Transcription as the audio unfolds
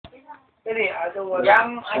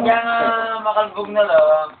Yang makalbog na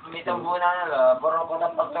lo, mitong buna na lo, puro ko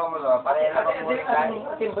ng pagtong lo, pareha na pag-muling kani.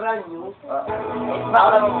 Brand new.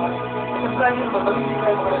 Baka na mo. Brand new, babalik ka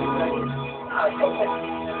mo brand new.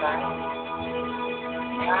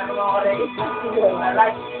 Ano mo ko rin?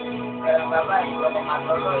 Alay. Pero babay, wala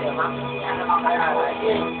matuloy. Ano makalala?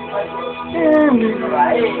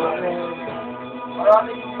 Babae.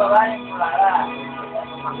 Marami yung babae yung Lara.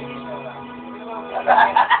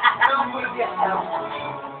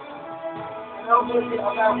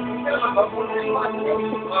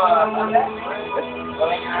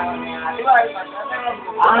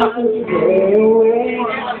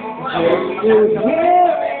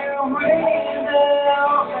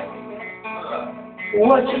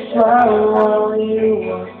 What you follow, you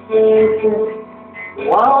were thinking.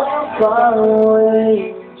 While you follow,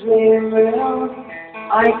 you dreaming.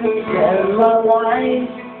 I could spend my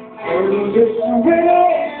life in this real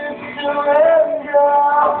surrender.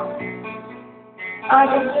 I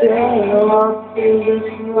could stay lost in this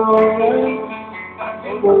moment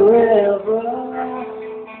forever.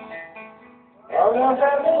 And I've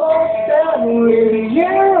ever lost that with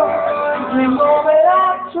you. Every moment I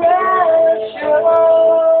treasure.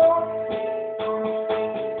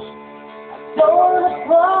 I don't wanna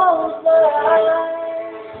close my eyes.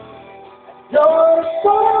 I don't wanna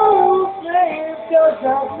fall asleep 'cause I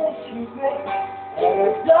miss you, baby. And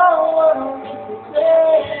I don't wanna miss a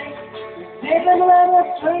day. Even when I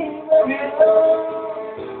dream of you,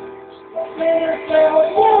 please say my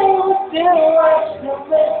name is still I still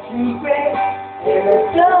miss you, baby. And I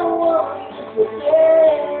don't wanna miss a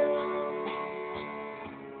day.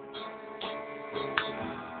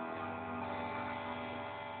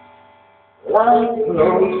 I'm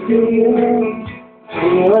close to you,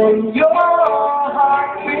 feeling your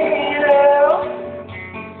heart beating,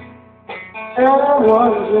 and I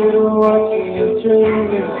wonder what you're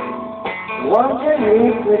dreaming,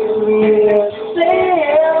 wondering if it's real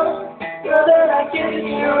still, so that I get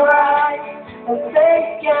you right, and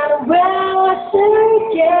think and we're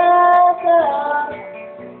together.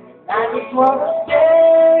 I just wanna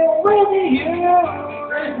stay with you,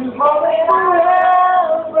 forever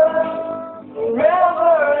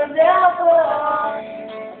and ever.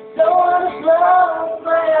 Don't wanna close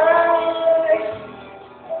my eyes.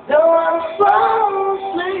 Don't wanna fall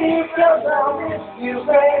asleep 'cause I miss you,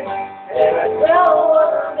 baby. And I don't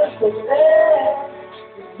wanna miss a day.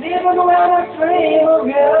 'Cause even when I dream of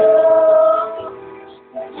you,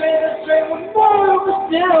 I dream of more, but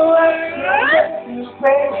still I miss you,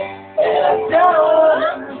 baby. And I don't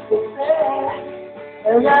wanna miss a day.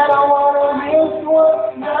 And I don't wanna miss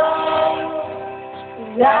one night.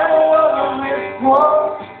 I don't wanna miss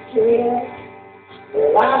one kiss.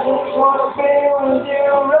 I just wanna be with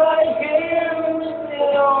you right here with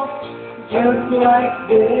you, just like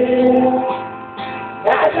this.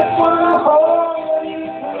 I just wanna hold you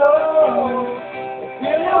close,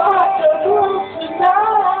 feel your heart to lose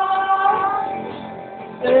tonight.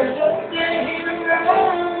 There's just stay here and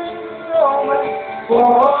moment for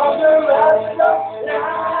all the rest of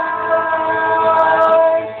time.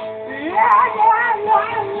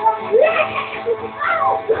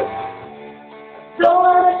 Don't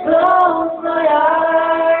wanna close my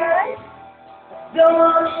eyes. Don't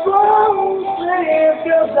wanna fall asleep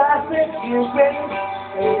 'cause I miss you, baby.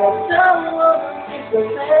 And I don't wanna miss a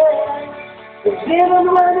day. 'Cause even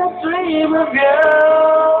when I dream of you,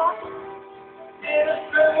 it'll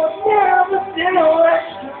never still let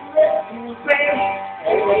you miss you, baby.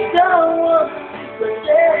 And I don't wanna miss a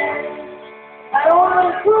day. I don't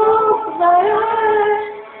wanna close my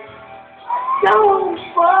eyes. I don't wanna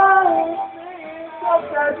fall asleep 'cause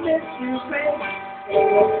I miss you, baby.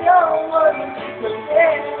 And I don't wanna miss a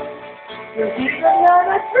day. 'Cause even when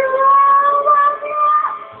I dream of you,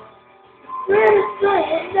 pretty soon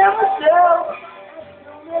will never tell. I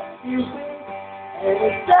still miss you, baby. And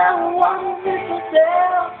I don't wanna miss a day.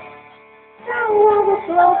 I don't wanna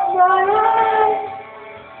close my eyes.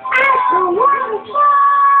 I don't wanna fall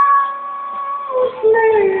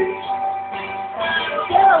asleep. I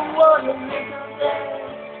don't wanna miss a day.